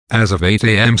As of 8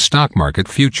 a.m. stock market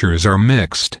futures are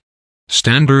mixed.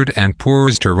 Standard &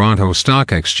 Poor's Toronto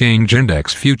Stock Exchange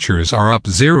Index futures are up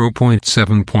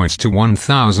 0.7 points to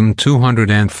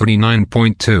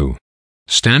 1,249.2.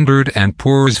 Standard &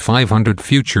 Poor's 500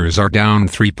 futures are down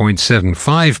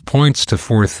 3.75 points to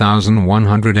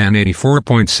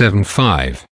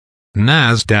 4,184.75.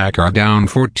 Nasdaq are down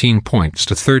 14 points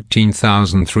to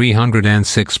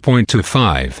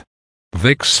 13,306.25.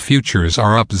 VIX futures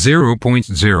are up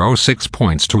 0.06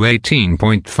 points to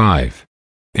 18.5.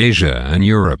 Asia and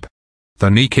Europe. The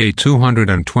Nikkei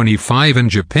 225 in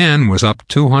Japan was up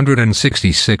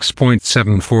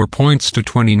 266.74 points to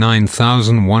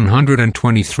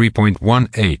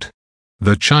 29,123.18.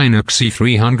 The China CSI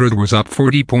 300 was up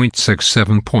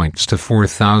 40.67 points to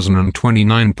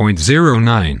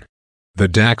 4,029.09. The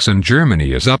DAX in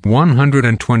Germany is up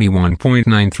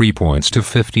 121.93 points to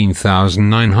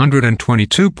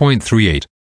 15,922.38.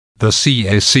 The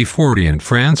CAC 40 in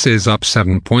France is up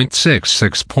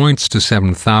 7.66 points to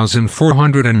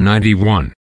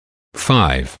 7,491.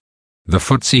 5. The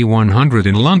FTSE 100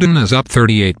 in London is up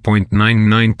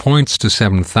 38.99 points to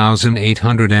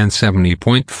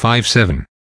 7,870.57.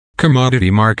 Commodity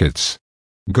markets.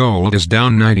 Gold is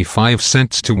down 95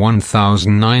 cents to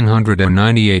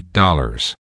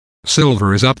 $1,998.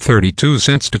 Silver is up 32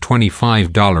 cents to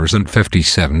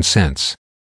 $25.57.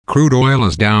 Crude oil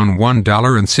is down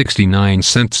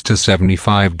 $1.69 to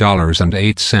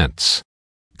 $75.08.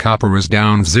 Copper is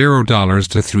down $0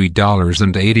 to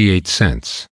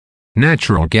 $3.88.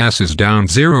 Natural gas is down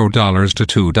 $0 to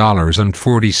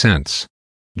 $2.40.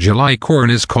 July corn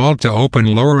is called to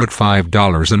open lower at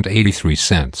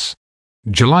 $5.83.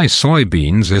 July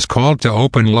soybeans is called to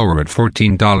open lower at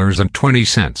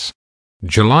 $14.20.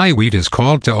 July wheat is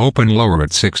called to open lower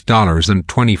at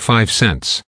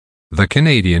 $6.25. The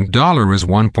Canadian dollar is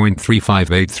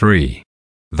 1.3583.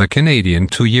 The Canadian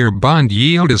 2-year bond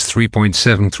yield is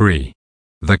 3.73.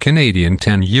 The Canadian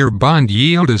 10-year bond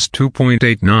yield is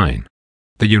 2.89.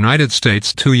 The United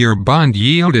States 2-year bond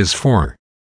yield is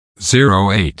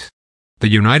 4.08. The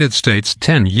United States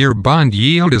 10-year bond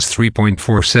yield is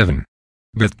 3.47.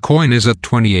 Bitcoin is at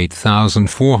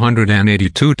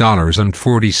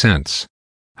 $28,482.40.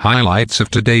 Highlights of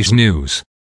today's news.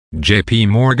 JP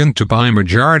Morgan to buy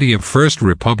majority of First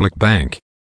Republic Bank.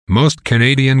 Most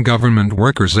Canadian government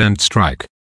workers end strike.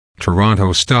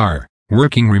 Toronto Star,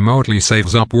 working remotely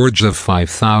saves upwards of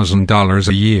 $5,000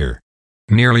 a year.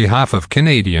 Nearly half of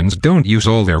Canadians don't use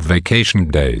all their vacation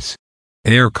days.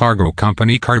 Air cargo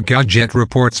company Cargojet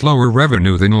reports lower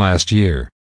revenue than last year.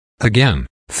 Again,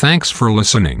 thanks for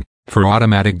listening. For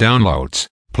automatic downloads,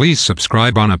 please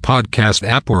subscribe on a podcast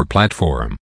app or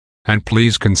platform. And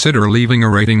please consider leaving a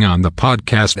rating on the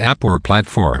podcast app or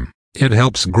platform. It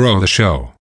helps grow the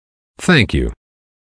show. Thank you.